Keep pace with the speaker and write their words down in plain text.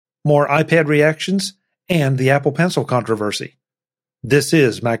more iPad reactions, and the Apple Pencil controversy. This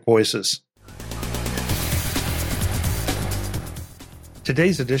is MacVoices.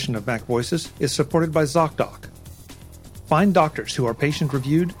 Today's edition of MacVoices is supported by ZocDoc. Find doctors who are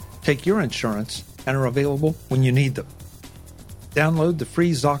patient-reviewed, take your insurance, and are available when you need them. Download the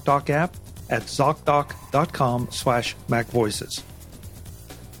free ZocDoc app at ZocDoc.com/MacVoices.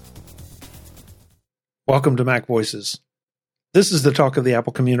 Welcome to MacVoices. This is the talk of the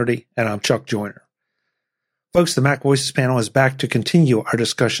Apple community, and I'm Chuck Joyner. Folks, the MacVoices panel is back to continue our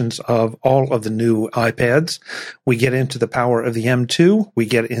discussions of all of the new iPads. We get into the power of the M2, we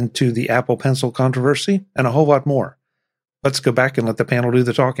get into the Apple Pencil controversy, and a whole lot more. Let's go back and let the panel do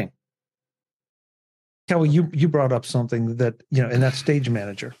the talking. Kelly, you brought up something that, in that Stage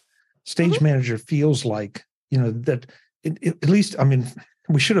Manager. Stage Manager feels like, that at least,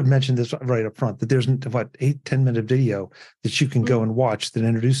 we should have mentioned this right up front, that there's 8-10 minute video that you can go and watch that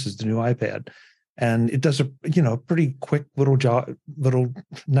introduces the new iPad. And it does a pretty quick little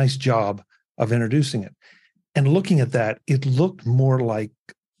nice job of introducing it. And looking at that, it looked more like,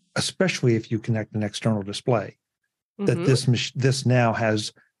 especially if you connect an external display, that this now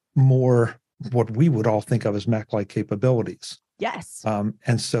has more what we would all think of as Mac-like capabilities. Yes.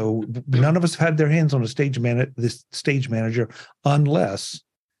 And so none of us had their hands on this Stage Manager unless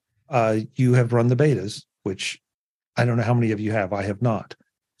you have run the betas, which I don't know how many of you have. I have not.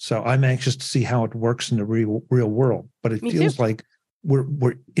 So I'm anxious to see how it works in the real world. But it feels like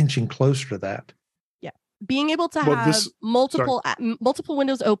we're inching closer to that. Yeah, being able to have multiple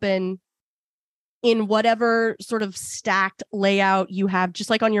windows open in whatever sort of stacked layout you have,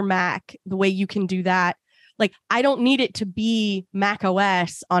 just like on your Mac, the way you can do that. Like, I don't need it to be Mac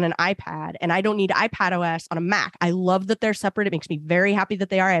OS on an iPad, and I don't need iPad OS on a Mac. I love that they're separate. It makes me very happy that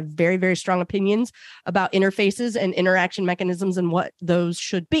they are. I have very, very strong opinions about interfaces and interaction mechanisms and what those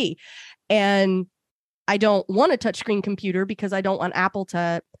should be. And I don't want a touchscreen computer because I don't want Apple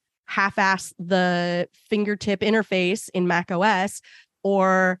to half-ass the fingertip interface in Mac OS,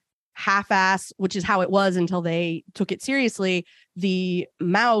 or half-ass, which is how it was until they took it seriously, the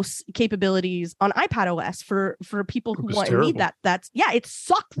mouse capabilities on iPad OS for people who want and need that. It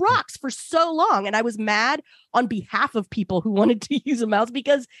sucked rocks for so long. And I was mad on behalf of people who wanted to use a mouse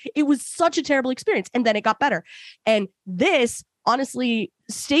because it was such a terrible experience. And then it got better. And this, honestly,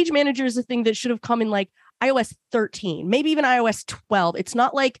 Stage Manager is a thing that should have come in like iOS 13, maybe even iOS 12. It's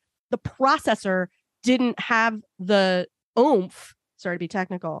not like the processor didn't have the oomph, sorry to be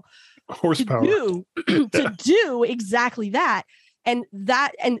technical, horsepower to do exactly that. And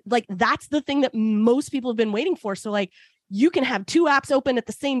that's the thing that most people have been waiting for. So like, you can have two apps open at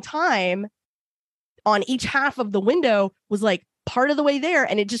the same time on each half of the window was like part of the way there.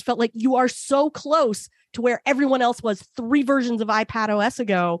 And it just felt like you are so close to where everyone else was 3 versions of iPad OS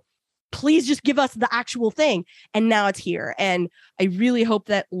ago. Please just give us the actual thing. And now it's here. And I really hope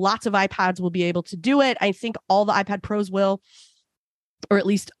that lots of iPads will be able to do it. I think all the iPad Pros will, or at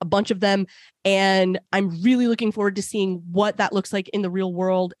least a bunch of them. And I'm really looking forward to seeing what that looks like in the real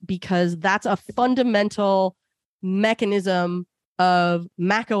world, because that's a fundamental mechanism of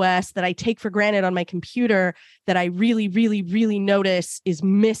macOS that I take for granted on my computer that I really, really, really notice is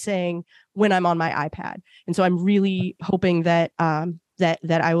missing when I'm on my iPad. And so I'm really hoping that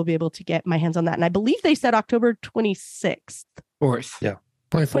that I will be able to get my hands on that. And I believe they said October 26th. 4th. Yeah.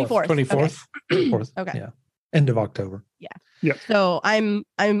 24th. 24th. Okay. 4th. Okay. Yeah. End of October. Yeah. Yep. So I'm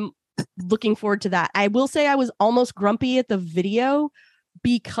looking forward to that. I will say I was almost grumpy at the video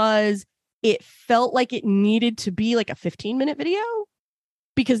because it felt like it needed to be like a 15-minute video,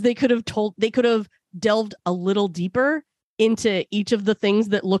 because they could have delved a little deeper into each of the things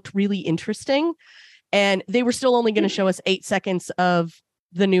that looked really interesting. And they were still only going to show us 8 seconds of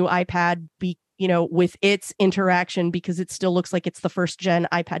the new iPad with its interaction, because it still looks like it's the first gen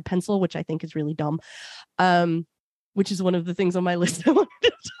iPad Pencil, which I think is really dumb. Which is one of the things on my list I wanted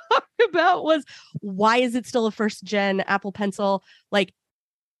to talk about was, why is it still a first gen Apple Pencil? Like,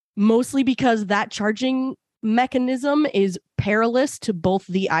 mostly because that charging mechanism is perilous to both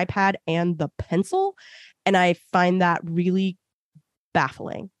the iPad and the Pencil. And I find that really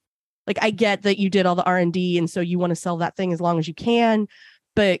baffling. Like, I get that you did all the R&D and so you want to sell that thing as long as you can,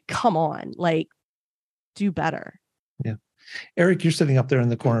 but come on, like, do better. Yeah. Eric, you're sitting up there in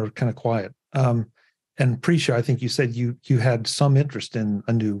the corner, kind of quiet. And Prisha, I think you said you had some interest in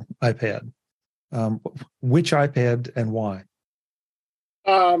a new iPad. Which iPad and why?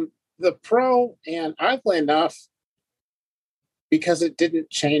 The Pro, and oddly enough, because it didn't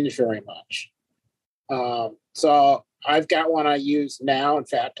change very much. So I've got one I use now. In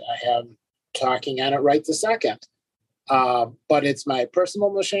fact, I have talking on it right this second. but it's my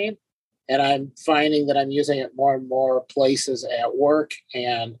personal machine, and I'm finding that I'm using it more and more places at work.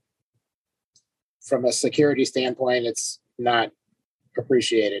 And from a security standpoint, it's not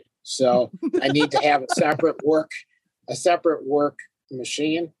appreciated. So I need to have a separate work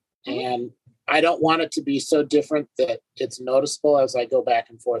machine, and I don't want it to be so different that it's noticeable as I go back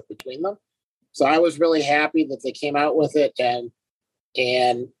and forth between them. So I was really happy that they came out with it, and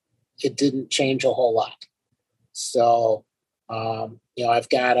it didn't change a whole lot. So, I've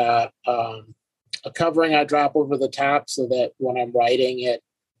got a covering I drop over the top so that when I'm writing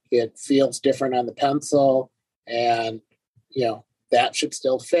it feels different on the pencil, and, that should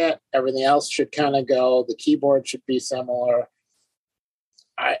still fit. Everything else should kind of go. The keyboard should be similar.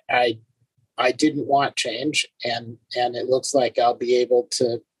 I didn't want change, and it looks like I'll be able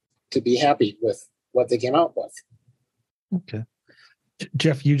to be happy with what they came out with. Okay.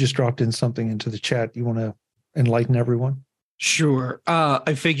 Jeff, you just dropped in something into the chat. You want to enlighten everyone? Sure.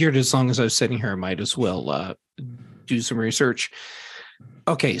 I figured as long as I was sitting here, I might as well do some research.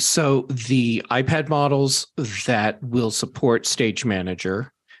 Okay, so the iPad models that will support Stage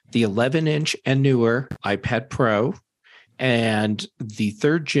Manager, the 11-inch and newer iPad Pro, and the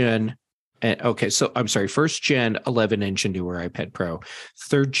third gen. First gen 11-inch and newer iPad Pro,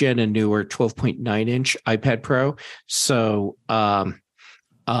 third gen and newer 12.9-inch iPad Pro. So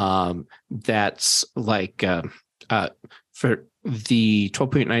that's like for the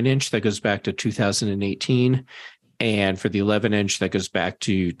 12.9-inch that goes back to 2018, and for the 11-inch that goes back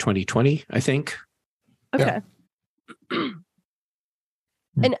to 2020, I think. Okay. Yeah.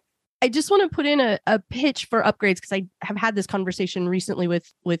 And I just want to put in a pitch for upgrades, because I have had this conversation recently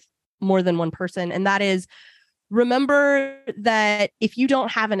with more than one person, and that is, remember that if you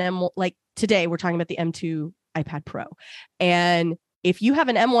don't have an like today we're talking about the M2 iPad Pro, and if you have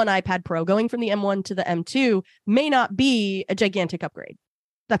an M1 iPad Pro, going from the M1 to the M2 may not be a gigantic upgrade.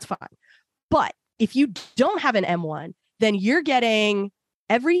 That's fine. But if you don't have an M1, then you're getting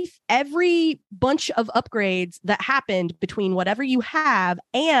every bunch of upgrades that happened between whatever you have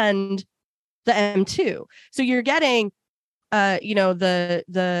and the M2. So you're getting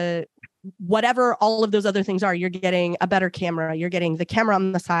the whatever all of those other things are. You're getting a better camera, you're getting the camera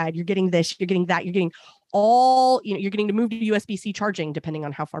on the side, you're getting this, you're getting that, you're getting all, you're getting to move to USB-C charging, depending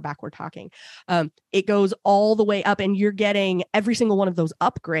on how far back we're talking. It goes all the way up, and you're getting every single one of those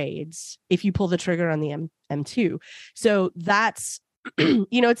upgrades if you pull the trigger on the M2. So that's,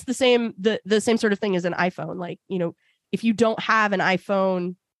 it's the same sort of thing as an iPhone. Like, if you don't have an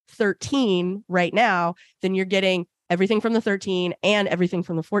iPhone 13 right now, then you're getting everything from the 13 and everything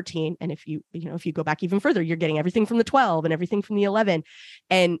from the 14. And if you go back even further, you're getting everything from the 12 and everything from the 11.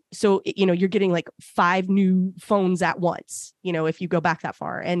 And so, you're getting like 5 new phones at once, if you go back that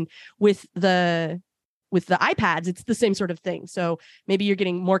far. And with the iPads, it's the same sort of thing. So maybe you're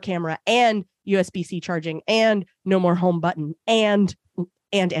getting more camera and USB-C charging and no more home button and.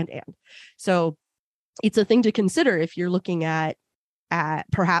 So it's a thing to consider if you're looking at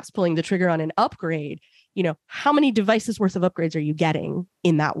perhaps pulling the trigger on an upgrade. How many devices worth of upgrades are you getting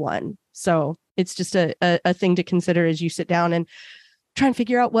in that one? So it's just a thing to consider as you sit down and try and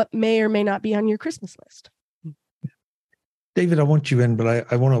figure out what may or may not be on your Christmas list. David, I want you in, but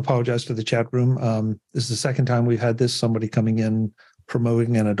I want to apologize to the chat room. This is the second time we've had this, somebody coming in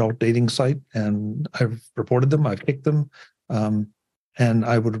promoting an adult dating site, and I've reported them, I've kicked them. And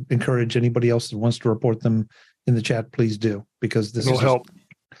I would encourage anybody else that wants to report them in the chat, please do, because this will help.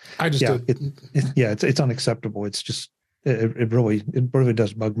 I just it's unacceptable. It's just it really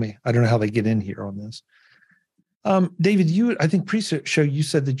does bug me. I don't know how they get in here on this. David, I think pre-show you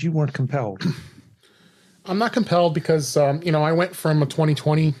said that you weren't compelled. I'm not compelled because I went from a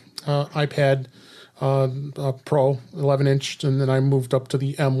 2020 iPad Pro 11-inch, and then I moved up to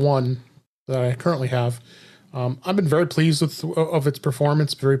the M1 that I currently have. I've been very pleased with its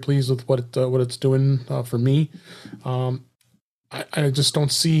performance. Very pleased with what it's doing for me. I just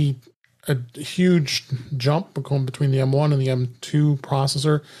don't see a huge jump going between the M1 and the M2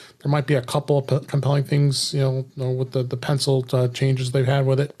 processor. There might be a couple of compelling things, with the pencil changes they've had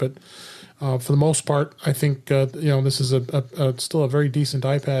with it, but for the most part, I think this is still a very decent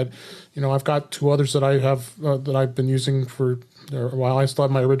iPad. I've got 2 others that I have that I've been using for a while. I still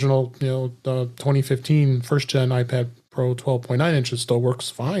have my original 2015 first gen iPad Pro 12.9 inches, still works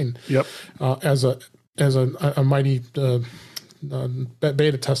fine. Yep. As a mighty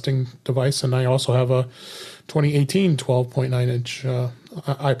beta testing device, and I also have a 2018 12.9 inch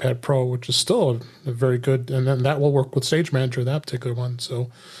iPad Pro, which is still a very good, and then that will work with Stage Manager, that particular one. So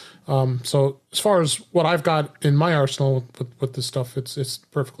So as far as what I've got in my arsenal with this stuff, it's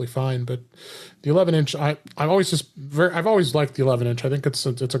perfectly fine. But the 11-inch, I've always liked the 11-inch. I think it's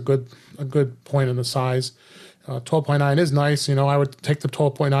a good point in the size. 12.9 is nice. I would take the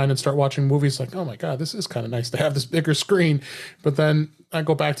 12.9 and start watching movies like, oh my God, this is kind of nice to have this bigger screen. But then I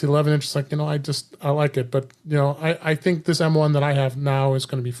go back to the 11-inch. It's like, I like it. But, I think this M1 that I have now is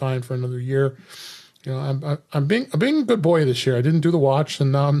going to be fine for another year. I'm being a good boy this year. I didn't do the watch,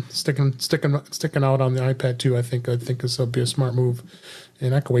 and now I'm sticking out on the iPad too. I think this will be a smart move,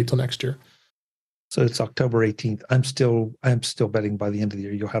 and I can wait till next year. So it's October 18th. I'm still betting by the end of the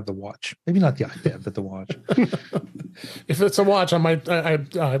year you'll have the watch. Maybe not the iPad, but the watch. If it's a watch, I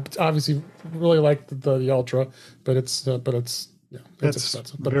obviously really like the Ultra, but it's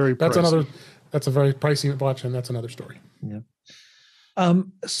expensive. But very pricey. That's a very pricey watch, and that's another story. Yeah.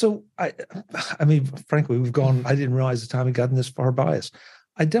 So I mean, frankly, we've gone. I didn't realize the time we'd gotten this far biased.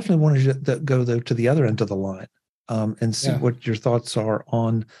 I definitely wanted to go though to the other end of the line, and see what your thoughts are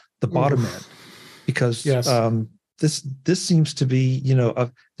on the bottom end. Because this seems to be,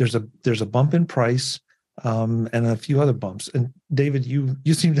 there's a bump in price, and a few other bumps. And David, you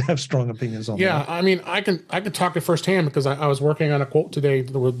seem to have strong opinions on that. Yeah, I mean, I can talk to firsthand because I was working on a quote today.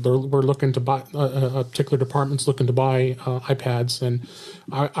 We're looking to buy a particular department's looking to buy iPads, and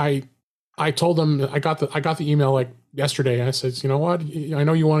I told them I got the email like yesterday. I said, you know what? I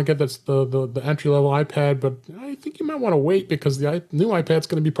know you want to get the entry level iPad, but I think you might want to wait because the new iPad's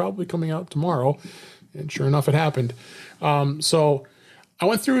going to be probably coming out tomorrow. And sure enough, it happened. So I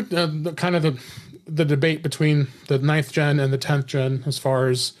went through the debate between the 9th gen and the 10th gen as far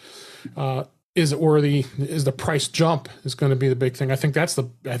as is it worthy? Is the price jump is going to be the big thing? I think the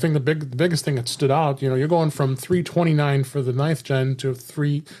biggest thing that stood out. You're going from $329 for the 9th gen to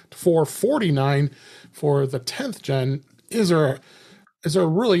 $449 for the 10th gen. Is there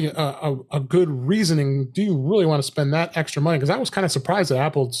really a good reasoning? Do you really want to spend that extra money? Because I was kind of surprised that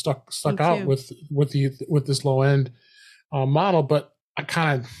Apple stuck out with this low end model, but I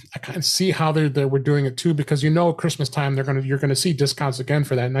kind of see how they were doing it too, because Christmas time you're gonna see discounts again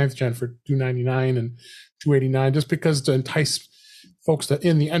for that 9th gen for $299 and $289, just because to entice folks that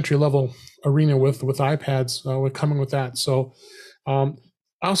in the entry level arena with iPads with coming with that. So I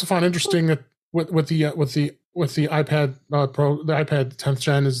also found interesting that with the iPad Pro, the iPad 10th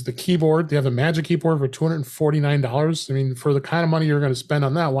gen is the keyboard. They have a Magic Keyboard for $249. I mean, for the kind of money you're going to spend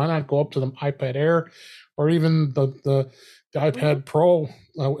on that, why not go up to the iPad Air or even the iPad Pro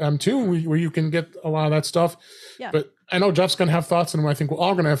M2 where you can get a lot of that stuff. Yeah. But I know Jeff's going to have thoughts, and I think we're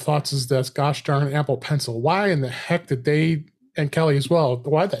all going to have thoughts, is this gosh darn Apple Pencil. Why in the heck did they, and Kelly as well,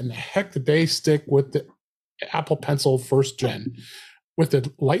 why in the heck did they stick with the Apple Pencil 1st gen? With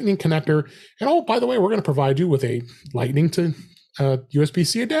the Lightning connector, and by the way, we're going to provide you with a Lightning to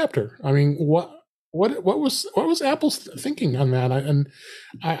USB-C adapter. I mean, what was Apple's thinking on that?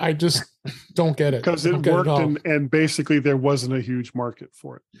 I just don't get it, because it worked, and basically there wasn't a huge market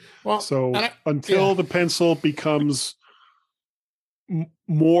for it. Well, so until the Pencil becomes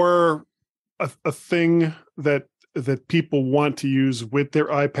more a thing that people want to use with their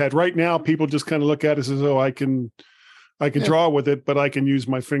iPad. Right now, people just kind of look at it as, oh, I can draw with it, but I can use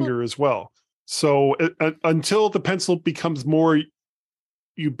my finger as well. So until the Pencil becomes more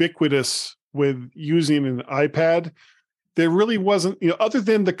ubiquitous with using an iPad, there really wasn't, other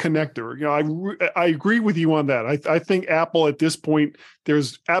than the connector. I agree with you on that. I think Apple at this point,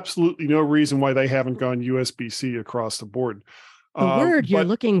 there's absolutely no reason why they haven't gone USB-C across the board. The word you're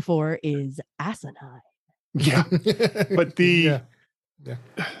looking for is asinine. Yeah, but to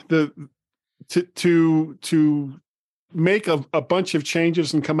make a bunch of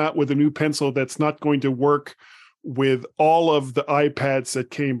changes and come out with a new Pencil that's not going to work with all of the iPads that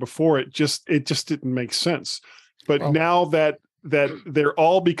came before it just didn't make sense. But now that they're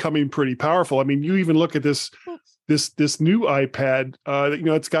all becoming pretty powerful, I mean, you even look at this new iPad,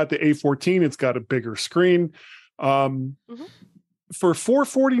 it's got the A14, it's got a bigger screen. For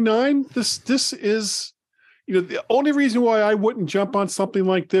 $449, this is, the only reason why I wouldn't jump on something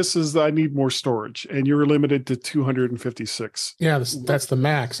like this is that I need more storage, and you're limited to 256. Yeah, that's the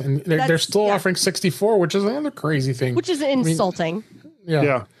max, and they're still offering 64, which is another crazy thing. Which is insulting.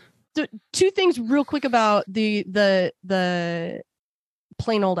 Yeah. So, two things real quick about the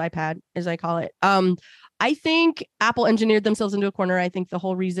plain old iPad, as I call it. I think Apple engineered themselves into a corner. I think the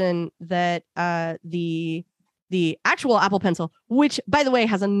whole reason that the actual Apple Pencil, which, by the way,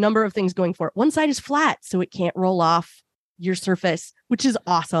 has a number of things going for it. One side is flat, so it can't roll off your surface, which is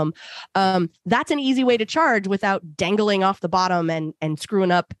awesome. That's an easy way to charge without dangling off the bottom and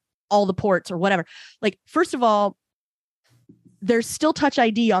screwing up all the ports or whatever. Like, first of all, there's still Touch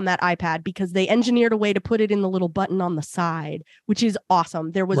ID on that iPad because they engineered a way to put it in the little button on the side, which is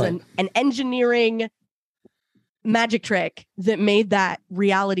awesome. There was an engineering magic trick that made that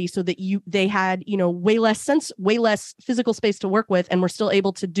reality so that they had, way less physical space to work with, and were still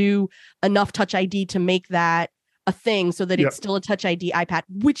able to do enough Touch ID to make that a thing so that it's still a Touch ID iPad,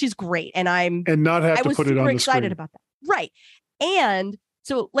 which is great. And I was super excited about that. Right. And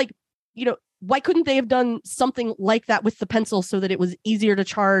so why couldn't they have done something like that with the pencil so that it was easier to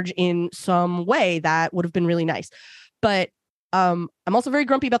charge in some way? That would have been really nice. But I'm also very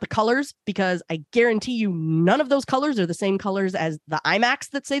grumpy about the colors, because I guarantee you none of those colors are the same colors as the iMacs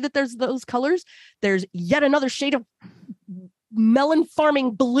that say that there's those colors. There's yet another shade of melon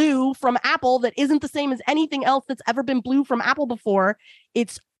farming blue from Apple that isn't the same as anything else that's ever been blue from Apple before.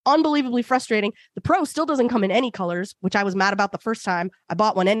 It's unbelievably frustrating. The Pro still doesn't come in any colors, which I was mad about the first time. I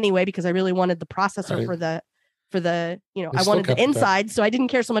bought one anyway because I really wanted the processor for the I wanted the inside, so I didn't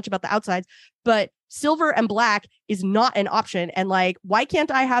care so much about the outsides. But silver and black is not an option. And why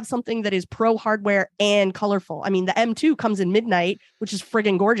can't I have something that is Pro hardware and colorful? I mean, the M2 comes in midnight, which is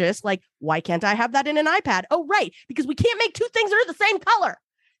friggin' gorgeous. Why can't I have that in an iPad? Oh, right, because we can't make two things that are the same color.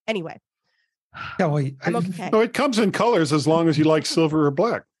 Anyway, I'm okay. No, it comes in colors as long as you like silver or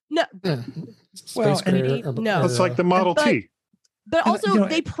black. No, no, it's like the Model T. But also,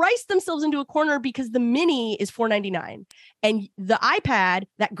 they priced themselves into a corner because the Mini is $499, and the iPad,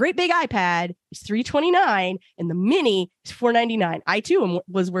 that great big iPad, is $329, and the Mini is $499. I too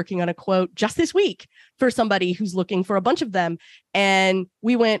was working on a quote just this week for somebody who's looking for a bunch of them, and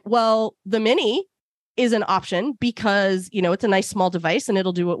we went, well, the Mini is an option because it's a nice small device and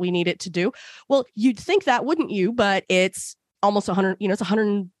it'll do what we need it to do. Well, you'd think that, wouldn't you? But it's almost it's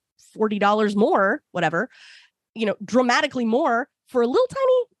 $140 more, whatever. Dramatically more for a little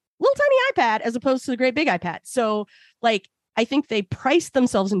tiny iPad as opposed to the great big iPad. So I think they priced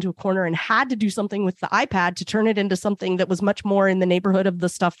themselves into a corner and had to do something with the iPad to turn it into something that was much more in the neighborhood of the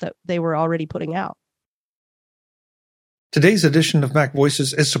stuff that they were already putting out. Today's edition of Mac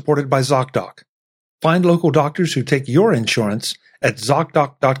Voices is supported by ZocDoc. Find local doctors who take your insurance at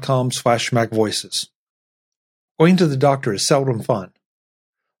ZocDoc.com/MacVoices. Going to the doctor is seldom fun.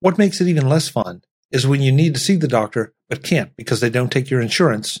 What makes it even less fun is when you need to see the doctor but can't because they don't take your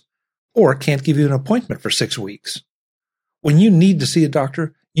insurance or can't give you an appointment for 6 weeks. When you need to see a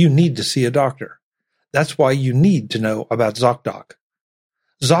doctor, you need to see a doctor. That's why you need to know about ZocDoc.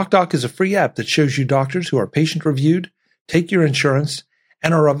 ZocDoc is a free app that shows you doctors who are patient-reviewed, take your insurance,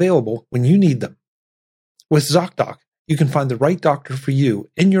 and are available when you need them. With ZocDoc, you can find the right doctor for you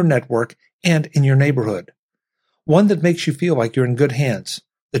in your network and in your neighborhood. One that makes you feel like you're in good hands,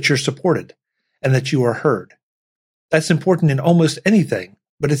 that you're supported, and that you are heard. That's important in almost anything,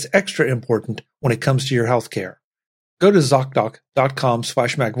 but it's extra important when it comes to your healthcare. Go to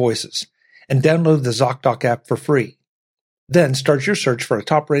ZocDoc.com/MacVoices and download the ZocDoc app for free. Then start your search for a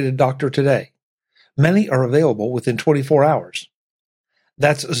top-rated doctor today. Many are available within 24 hours.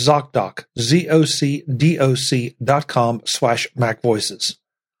 That's ZocDoc, ZocDoc.com/MacVoices.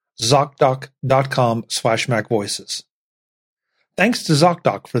 ZocDoc.com/MacVoices. Thanks to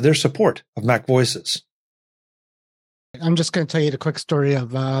ZocDoc for their support of Mac Voices. I'm just going to tell you the quick story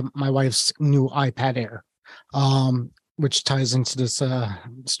of my wife's new iPad Air, which ties into this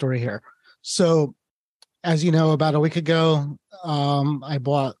story here. So, as you know, about a week ago, I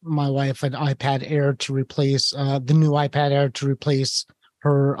bought my wife an iPad Air to replace the new iPad Air to replace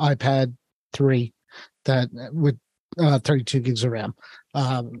her iPad 3 that with 32 gigs of RAM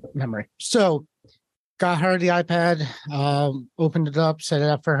memory. So, got her the iPad, opened it up, set it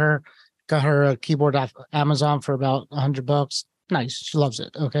up for her, got her a keyboard off Amazon for about $100. Nice. She loves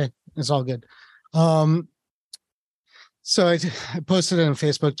it. Okay. It's all good. So I posted it on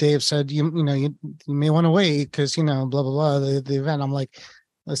Facebook. Dave said, you may want to wait because, blah, blah, blah, the event. I'm like,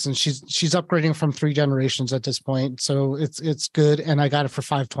 listen, she's upgrading from 3 generations at this point. So it's good. And I got it for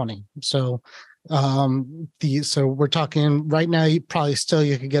 $520. So so we're talking right now, you probably still,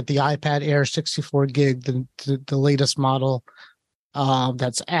 you could get the iPad Air 64 gig, the latest model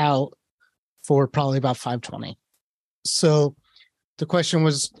that's out for probably about $520. So the question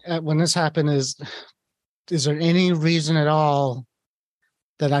was, when this happened, is there any reason at all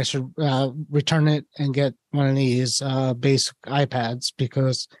that I should return it and get one of these basic iPads?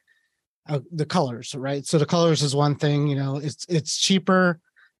 Because the colors, right? So the colors is one thing, it's cheaper.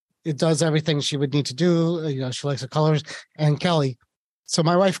 It does everything she would need to do. She likes the colors. And Kelly, so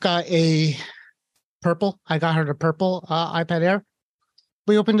my wife got a purple. I got her the purple iPad Air.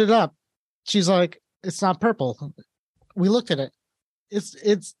 We opened it up. She's like, it's not purple. We looked at it.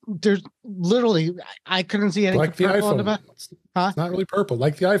 it's there's literally I couldn't see anything like the purple iPhone. on the back. It's not really purple.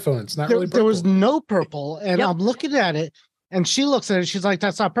 Like the iPhone, it's not really purple. There was no purple, and I'm looking at it, and she looks at it. She's like,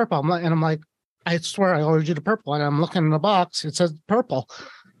 "That's not purple." I'm like, "I swear I ordered you the purple." And I'm looking in the box; it says purple,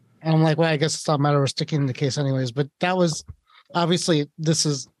 and I'm like, "Well, I guess it's not a matter of sticking in the case, anyways." But that was obviously this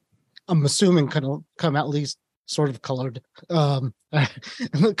is, I'm assuming, kind of come at least sort of colored, kind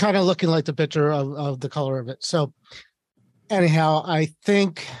of looking like the picture of the color of it. So. Anyhow, I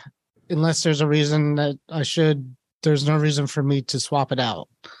think unless there's a reason that there's no reason for me to swap it out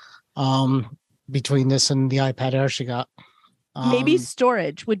between this and the iPad Air she got. Maybe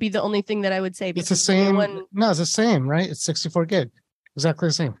storage would be the only thing that I would say. It's the same. No, it's the same, right? It's 64 gig. Exactly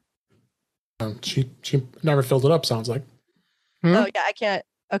the same. She never filled it up, sounds like. Oh, yeah, I can't.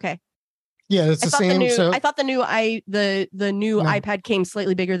 Okay. Yeah, it's the same. I thought the new iPad came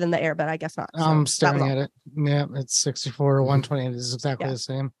slightly bigger than the Air, but I guess not. So I'm staring at it. Yeah, it's 64 128. It's exactly the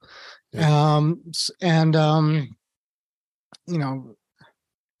same. Yeah.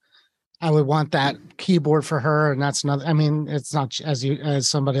 I would want that keyboard for her, and that's another. I mean, it's not as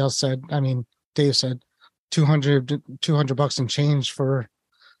somebody else said. I mean, Dave said, $200 and change for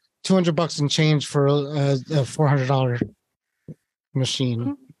 $200 and change for a $400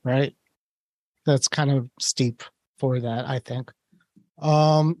 machine, right? That's kind of steep for that, I think.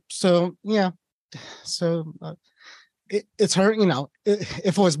 So yeah, so it's her. If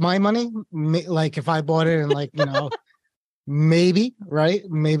it was my money, like if I bought it and maybe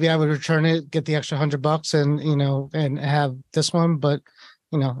maybe I would return it, get the extra $100, and and have this one. But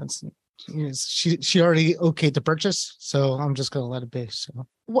she already okayed the purchase, so I'm just gonna let it be. So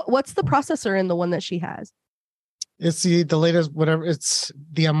what's the processor in the one that she has? It's the latest, whatever. It's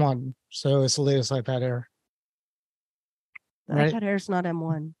the M1, so it's the latest iPad Air. The iPad Air is not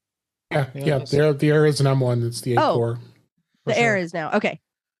M1. Yeah. The Air is an M1. It's the 8.4. The Air is now okay.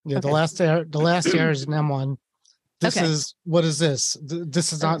 Yeah, okay. The last Air is an M1. This is what is this?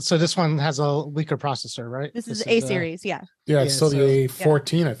 This is not. So this one has a weaker processor, right? This is A series, yeah. Yeah, it's still the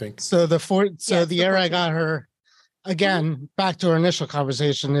A14, I think. So the Air I got her again. Back to our initial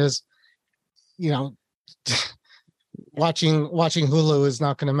conversation is, watching Hulu is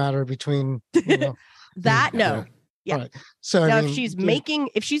not going to matter between that. No. Yeah. Right. So now, if she's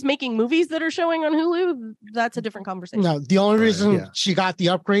making movies that are showing on Hulu, that's a different conversation. No, the only reason she got the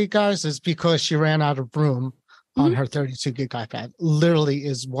upgrade, guys, is because she ran out of room on her 32 gig iPad. Literally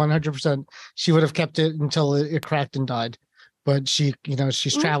is 100%. She would have kept it until it cracked and died. But she's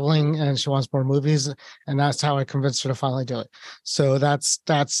traveling and she wants more movies, and that's how I convinced her to finally do it. So that's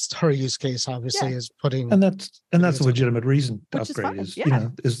her use case, obviously, is putting, and that's a legitimate reason to upgrade. Is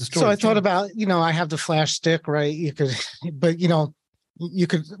the storage. So I thought about, I have the flash stick, right? You could, but you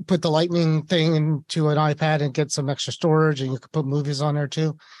could put the Lightning thing into an iPad and get some extra storage, and you could put movies on there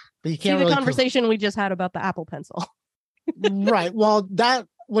too. But you can't. See the conversation we just had about the Apple Pencil, right? Well, that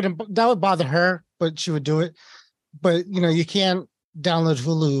would bother her, but she would do it. But you can't download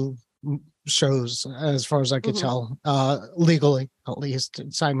Hulu shows, as far as I could tell, legally at least.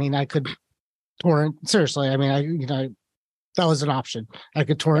 So, I mean, I could torrent. Seriously, I mean, that was an option. I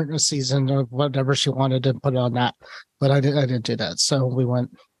could torrent a season or whatever she wanted and put it on that, but I didn't do that. So we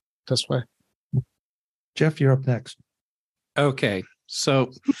went this way. Jeff, you're up next. Okay,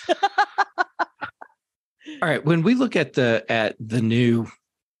 so all right. When we look at the new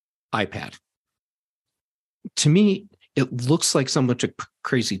iPad. To me, it looks like someone took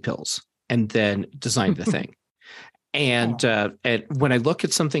crazy pills and then designed the thing. And when I look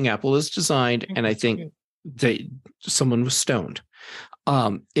at something Apple has designed, and I think someone was stoned,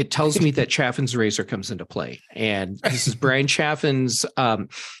 it tells me that Chaffin's razor comes into play. And this is Brian Chaffin's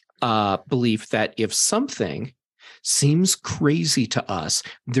belief that if something seems crazy to us,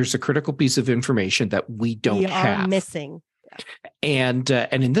 there's a critical piece of information that we don't have. Missing. And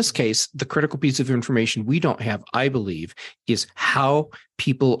in this case, the critical piece of information we don't have, I believe, is how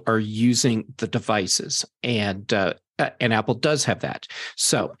people are using the devices. And Apple does have that.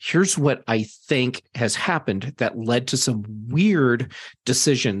 So here's what I think has happened that led to some weird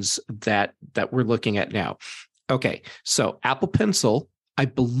decisions that we're looking at now. Okay, so Apple Pencil, I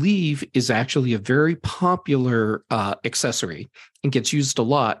believe, is actually a very popular accessory and gets used a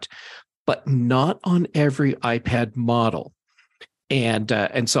lot, but not on every iPad model.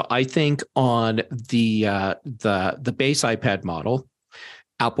 And so I think on the base iPad model,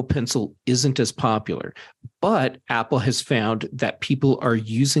 Apple Pencil isn't as popular, but Apple has found that people are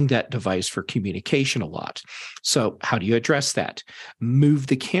using that device for communication a lot. So how do you address that? Move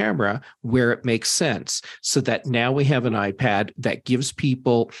the camera where it makes sense so that now we have an iPad that gives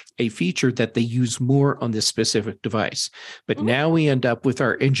people a feature that they use more on this specific device. But now we end up with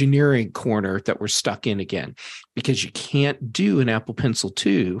our engineering corner that we're stuck in again, because you can't do an Apple Pencil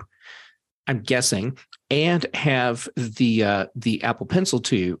 2, I'm guessing, and have the Apple Pencil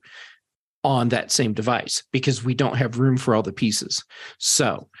 2 on that same device because we don't have room for all the pieces.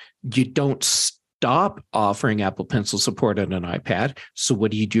 So you don't stop offering Apple Pencil support on an iPad. So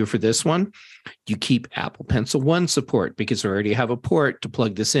what do you do for this one? You keep Apple Pencil 1 support because we already have a port to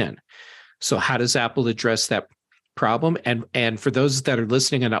plug this in. So how does Apple address that problem? And for those that are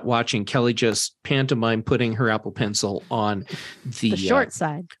listening and not watching, Kelly just pantomime putting her Apple Pencil on the short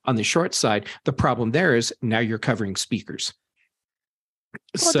side. On the short side, the problem there is now you're covering speakers.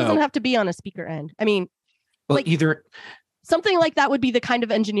 Well, it doesn't have to be on a speaker end. I mean, well, like either something like that would be the kind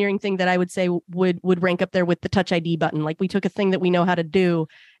of engineering thing that I would say would rank up there with the Touch ID button. Like we took a thing that we know how to do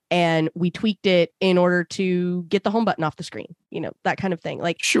and we tweaked it in order to get the home button off the screen. You know, that kind of thing.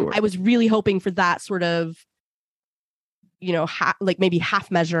 Like, sure, I was really hoping for that sort of, you know, like maybe half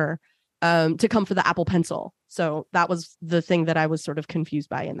measure to come for the Apple Pencil. So that was the thing that I was sort of confused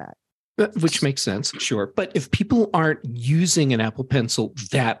by in that. Which makes sense, sure. But if people aren't using an Apple Pencil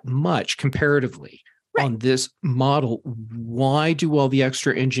that much comparatively on this model, why do all the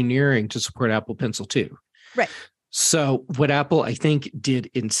extra engineering to support Apple Pencil 2? Right. So what Apple, I think, did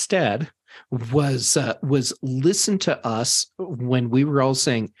instead was listen to us when we were all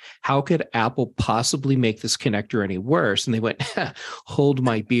saying, how could Apple possibly make this connector any worse? And they went, hold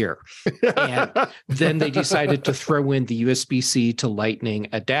my beer. And then they decided to throw in the USB-C to Lightning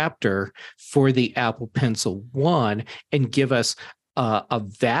adapter for the Apple Pencil 1 and give us a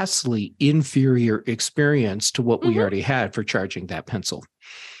vastly inferior experience to what we already had for charging that pencil.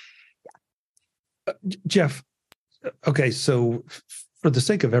 Jeff, okay, so for the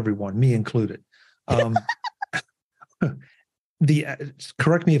sake of everyone, me included,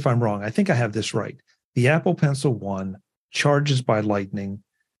 correct me if I'm wrong. I think I have this right. The Apple Pencil 1 charges by Lightning,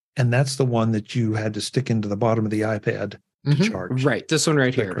 and that's the one that you had to stick into the bottom of the iPad to charge. Right, this one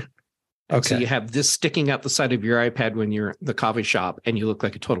right here. Okay. So you have this sticking out the side of your iPad when you're at the coffee shop, and you look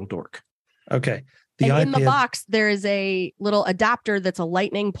like a total dork. Okay. In the box, there is a little adapter that's a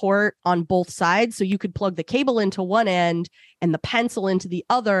Lightning port on both sides. So you could plug the cable into one end and the pencil into the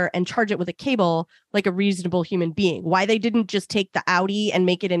other and charge it with a cable like a reasonable human being. Why they didn't just take the Outie and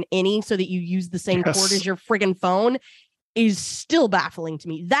make it an innie so that you use the same port as your friggin' phone is still baffling to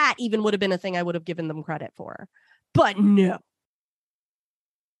me. That even would have been a thing I would have given them credit for. But no.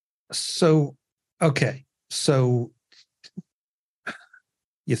 So, okay. So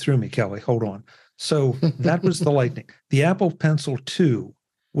you threw me, Kelly. Hold on. So that was the Lightning. The Apple Pencil 2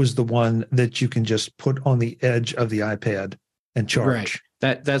 was the one that you can just put on the edge of the iPad and charge.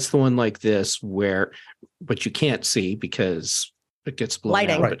 Right. That's the one like this but you can't see because it gets blown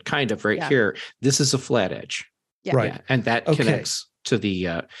out, but kind of here. This is a flat edge. Yeah. Right. Yeah. And that connects to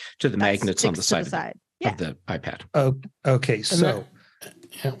the magnets on the side, of the iPad. Okay. So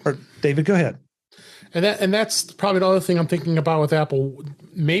David, go ahead. And that's probably the other thing I'm thinking about with Apple.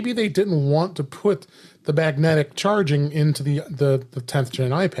 Maybe they didn't want to put the magnetic charging into the 10th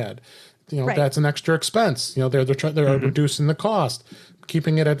gen iPad. You know, that's an extra expense. You know, they're reducing the cost,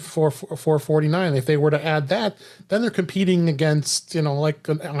 keeping it at $449. If they were to add that, then they're competing against, you know, like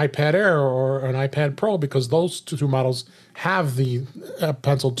an iPad Air or an iPad Pro, because those two models have the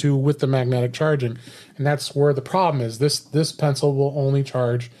Pencil 2 with the magnetic charging, and that's where the problem is. This pencil will only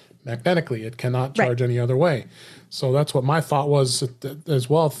charge magnetically. It cannot charge any other way. So that's what my thought was as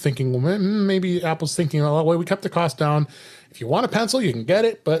well, thinking, well, maybe Apple's thinking, well, we kept the cost down. If you want a pencil, you can get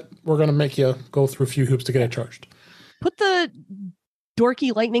it, but we're going to make you go through a few hoops to get it charged. Put the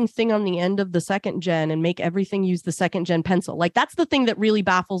dorky Lightning thing on the end of the second gen and make everything use the second gen pencil. Like, that's the thing that really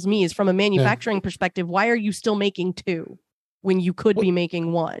baffles me, is from a manufacturing perspective, why are you still making two when you could be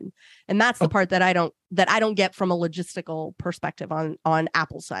making one? And that's the part that I don't get from a logistical perspective on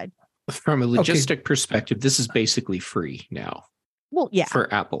Apple's side. From a logistic perspective, this is basically free now. Well, yeah,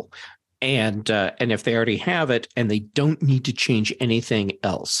 for Apple. And if they already have it and they don't need to change anything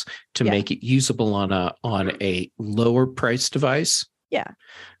else to make it usable on a lower price device,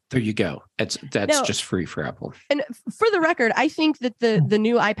 there you go. That's now, just free for Apple. And for the record, I think that the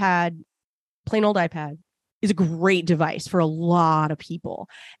new iPad, plain old iPad, is a great device for a lot of people.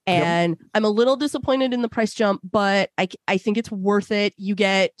 And I'm a little disappointed in the price jump, but I think it's worth it. You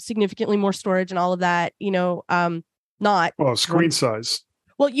get significantly more storage and all of that, you know, screen size.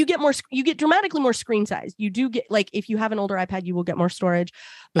 Well, you get dramatically more screen size. You do get, like, if you have an older iPad, you will get more storage.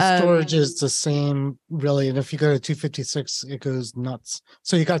 The storage is the same, really. And if you go to 256, it goes nuts.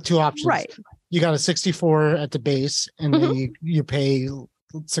 So you got two options. Right. You got a 64 at the base, and then you pay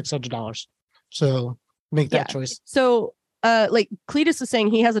 $600. So make that choice. So like Cletus is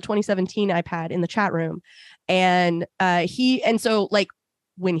saying, he has a 2017 iPad in the chat room, and so like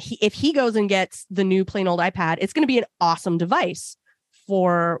if he goes and gets the new plain old iPad, it's going to be an awesome device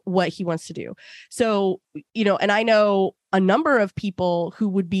for what he wants to do. So, and I know a number of people who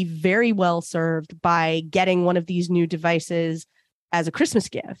would be very well served by getting one of these new devices as a Christmas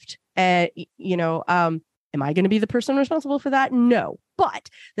gift. Am I going to be the person responsible for that? No, but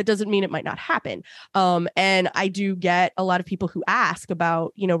that doesn't mean it might not happen. And I do get a lot of people who ask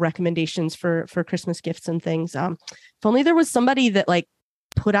about, recommendations for Christmas gifts and things. If only there was somebody that like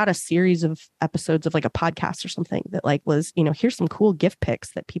put out a series of episodes of like a podcast or something that like was, here's some cool gift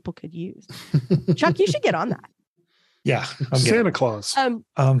picks that people could use. Chuck, you should get on that. Yeah. Santa Claus. So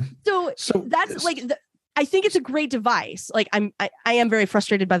that's like, I think it's a great device. Like I am very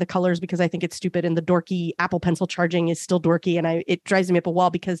frustrated by the colors because I think it's stupid, and the dorky Apple Pencil charging is still dorky, and it drives me up a wall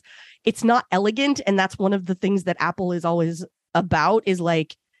because it's not elegant. And that's one of the things that Apple is always about, is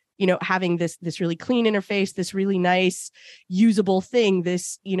like, having this really clean interface, this really nice usable thing,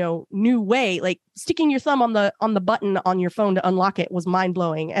 this, new way. Like sticking your thumb on the button on your phone to unlock it was mind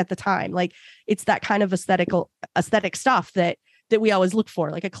blowing at the time. Like it's that kind of aesthetic stuff that we always look for,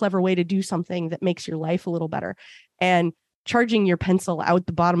 like a clever way to do something that makes your life a little better. And charging your pencil out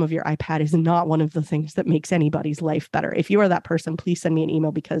the bottom of your iPad is not one of the things that makes anybody's life better. If you are that person, please send me an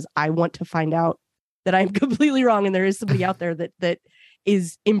email, because I want to find out that I'm completely wrong and there is somebody out there that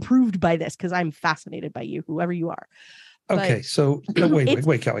is improved by this, because I'm fascinated by you, whoever you are. Okay, but so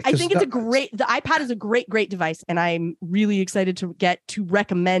wait, Kelly. I think the iPad is a great device, and I'm really excited to get to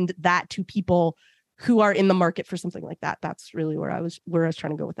recommend that to people who are in the market for something like that. That's really where I was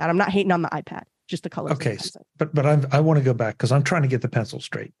trying to go with that. I'm not hating on the iPad, just the colors. Okay, but I want to go back because I'm trying to get the pencil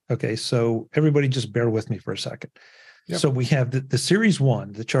straight. Okay, so everybody just bear with me for a second. Yep. So we have the Series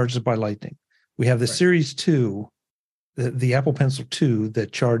 1 that charges by Lightning. We have the Series 2, the Apple Pencil 2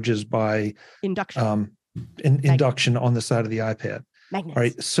 that charges by induction. Induction on the side of the iPad. Magnets. All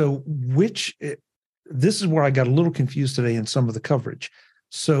right. So this is where I got a little confused today in some of the coverage.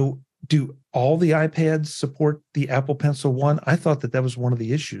 So do all the iPads support the Apple Pencil 1? I thought that was one of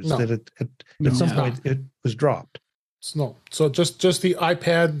the issues, that at some point it was dropped. No. So just the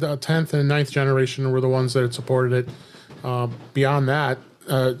iPad, the 10th and 9th generation were the ones that had supported it. Beyond that,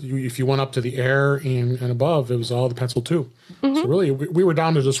 if you went up to the Air and above, it was all the Pencil 2. Mm-hmm. So really, we were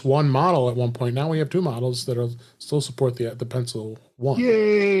down to just one model at one point. Now we have two models that still support the Pencil 1.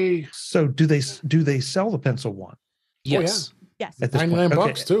 Yay! So do they sell the Pencil 1? Yes. Oh, yeah. Yes. At this $99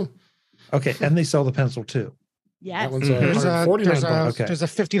 point. too. Okay, and they sell the Pencil 2. Yes. That one's $49. Okay. There's a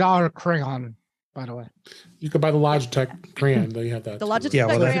 $50 crayon, by the way. You could buy the Logitech crayon. They have that. The Logitech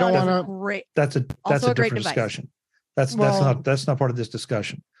crayon is great. That's a different discussion. That's not part of this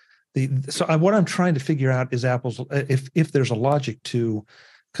discussion. What I'm trying to figure out is Apple's, if there's a logic to,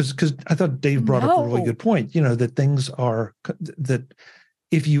 because I thought Dave brought up a really good point. That things are that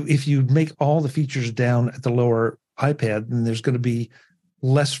if you make all the features down at the lower iPad, then there's going to be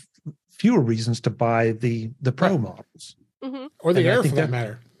fewer reasons to buy the Pro models, or the Air for that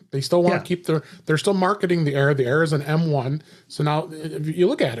matter. They still want to keep they're still marketing the Air. The Air is an M1. So now if you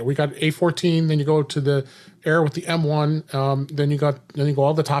look at it, we got A14, then you go to the Air with the M1, then you go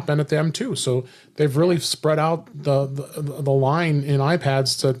all the top end at the M2. So they've really spread out the line in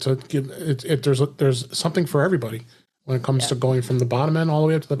iPads to give it there's something for everybody when it comes to going from the bottom end all the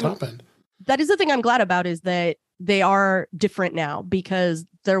way up to the top end. That is the thing I'm glad about, is that they are different now, because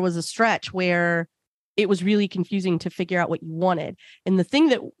there was a stretch where it was really confusing to figure out what you wanted. And the thing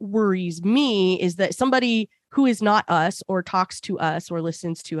that worries me is that somebody who is not us or talks to us or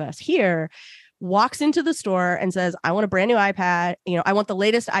listens to us here walks into the store and says, I want a brand new iPad. I want the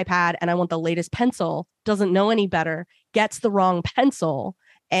latest iPad and I want the latest pencil, doesn't know any better, gets the wrong pencil.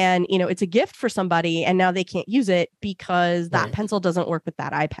 And, it's a gift for somebody, and now they can't use it because that pencil doesn't work with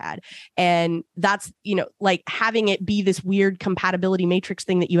that iPad. And that's, like having it be this weird compatibility matrix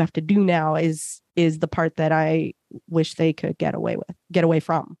thing that you have to do now is the part that I wish they could get away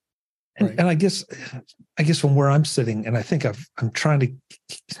from. And I guess from where I'm sitting, and I think I'm trying to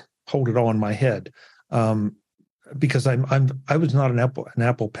hold it all in my head, because I was not an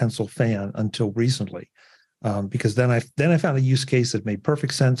Apple Pencil fan until recently. Because then I found a use case that made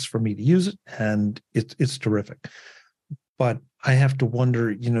perfect sense for me to use it, and it's terrific. But I have to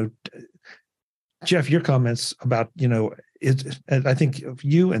wonder, Jeff, your comments about and I think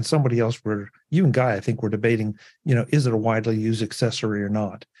you and somebody else you and Guy, I think, were debating, is it a widely used accessory or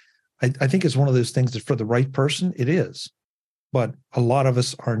not? I think it's one of those things that for the right person, it is. But a lot of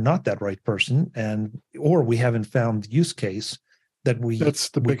us are not that right person, or we haven't found the use case that's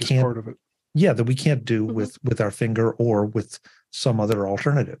the biggest part of it. Yeah, that we can't do with our finger or with some other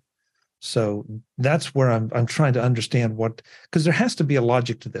alternative. So that's where I'm trying to understand because there has to be a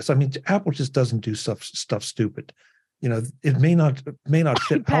logic to this. I mean, Apple just doesn't do stuff stupid. It may not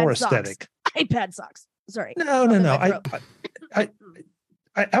fit our aesthetic. iPad sucks. Sorry. No.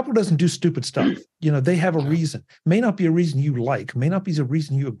 Apple doesn't do stupid stuff. They have a reason. May not be a reason you like, may not be a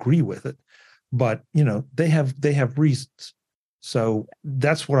reason you agree with it, but they have reasons. So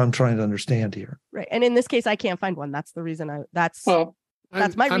that's what I'm trying to understand here. Right. And in this case, I can't find one. That's the reason that's my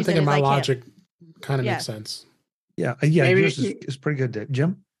reason. I'm thinking my logic kind of makes sense. Yeah. Maybe yours is pretty good,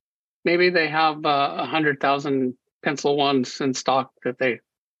 Jim. Maybe they have 100,000 Pencil ones in stock that they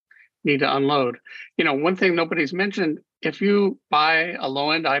need to unload. One thing nobody's mentioned, if you buy a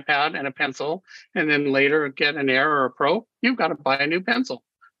low-end iPad and a pencil and then later get an Air or a Pro, you've got to buy a new pencil.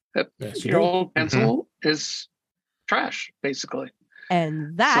 Your old pencil is trash, basically.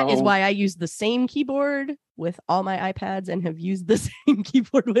 And that is why I use the same keyboard with all my iPads and have used the same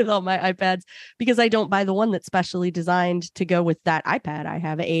keyboard with all my iPads, because I don't buy the one that's specially designed to go with that iPad. I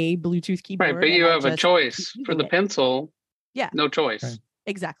have a Bluetooth keyboard. Right, but you have a choice for the pencil. Yeah. No choice. Right.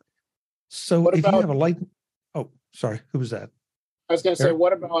 Exactly. So if you have a light... Oh, sorry. Who was that? I was going to say,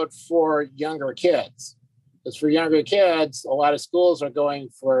 what about for younger kids? Because for younger kids, a lot of schools are going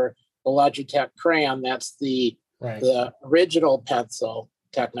for the Logitech Crayon. That's the original pencil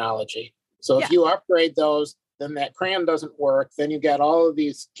technology. So if you upgrade those, then that crayon doesn't work. Then you got all of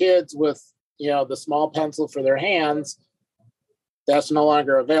these kids with, the small pencil for their hands. That's no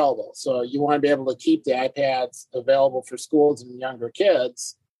longer available. So you want to be able to keep the iPads available for schools and younger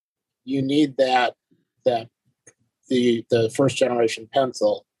kids. You need the first generation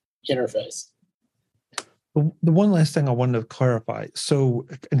pencil interface. The one last thing I wanted to clarify. So,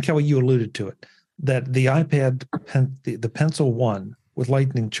 and Kelly, you alluded to it, that the iPad, the Pencil 1 with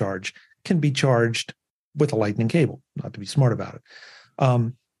Lightning charge can be charged with a Lightning cable, not to be smart about it.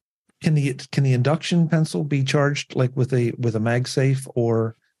 Can the induction pencil be charged like with a MagSafe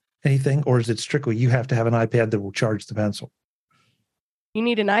or anything, or is it strictly you have to have an iPad that will charge the pencil? You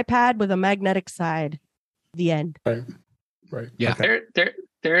need an iPad with a magnetic side. The end. Right. Yeah. Okay.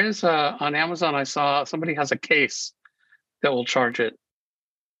 There is on Amazon. I saw somebody has a case that will charge it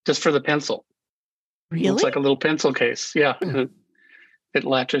just for the pencil. Really? It looks like a little pencil case. Yeah. It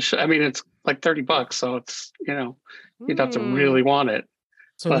latches. I mean, it's like $30, so it's you'd have to really want it.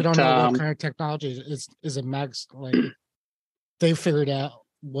 So we don't know what kind of technology is a mags, like they figured out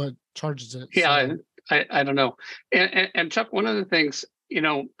what charges it. Yeah, so. I don't know. And Chuck, one of the things,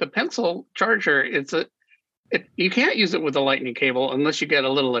 the pencil charger, you can't use it with a Lightning cable unless you get a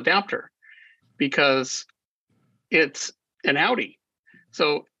little adapter, because it's an Audi.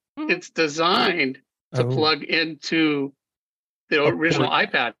 So it's designed to plug into the original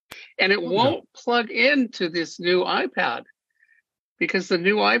iPad, and it won't plug into this new iPad because the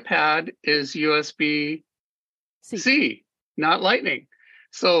new iPad is USB-C, not Lightning.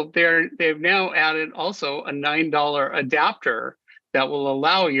 So they've now added also a $9 adapter that will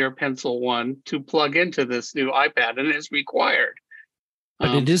allow your Pencil 1 to plug into this new iPad, and it's required.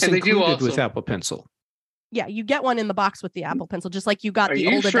 But it is included with Apple Pencil. Yeah, you get one in the box with the Apple Pencil, just like you got the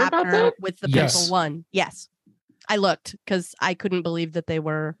old adapter with the Pencil 1. Yes. I looked because I couldn't believe that they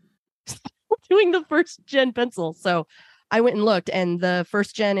were doing the first gen pencil. So I went and looked, and the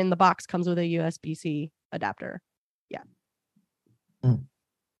first gen in the box comes with a USB-C adapter. Yeah.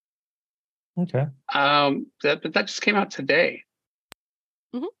 Okay. That just came out today.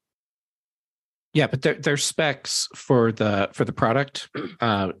 Mm-hmm. Yeah, but their specs for the product,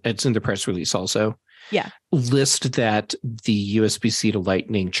 it's in the press release also. Yeah. List that the USB-C to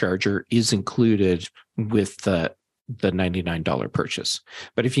Lightning charger is included with the $99 purchase.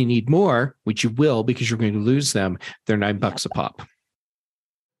 But if you need more, which you will because you're going to lose them, they're $9 a pop.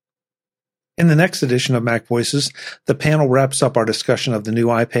 In the next edition of Mac Voices, the panel wraps up our discussion of the new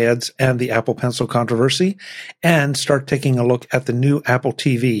iPads and the Apple Pencil controversy, and start taking a look at the new Apple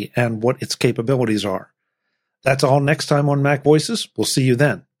TV and what its capabilities are. That's all next time on Mac Voices. We'll see you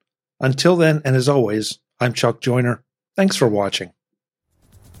then. Until then, and as always, I'm Chuck Joyner. Thanks for watching.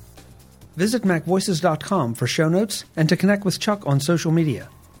 Visit MacVoices.com for show notes and to connect with Chuck on social media.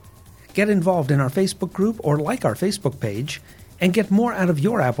 Get involved in our Facebook group or like our Facebook page, and get more out of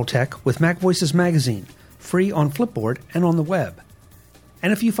your Apple tech with Mac Voices magazine, free on Flipboard and on the web.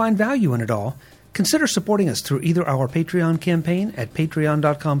 And if you find value in it all, Consider supporting us through either our Patreon campaign at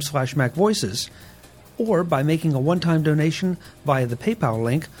patreon.com/MacVoices or by making a one-time donation via the PayPal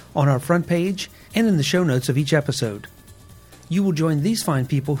link on our front page and in the show notes of each episode. You will join these fine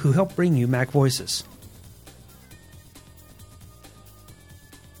people who help bring you Mac Voices.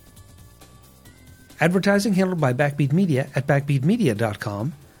 Advertising handled by Backbeat Media at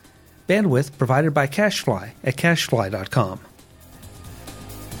backbeatmedia.com. Bandwidth provided by CacheFly at cachefly.com.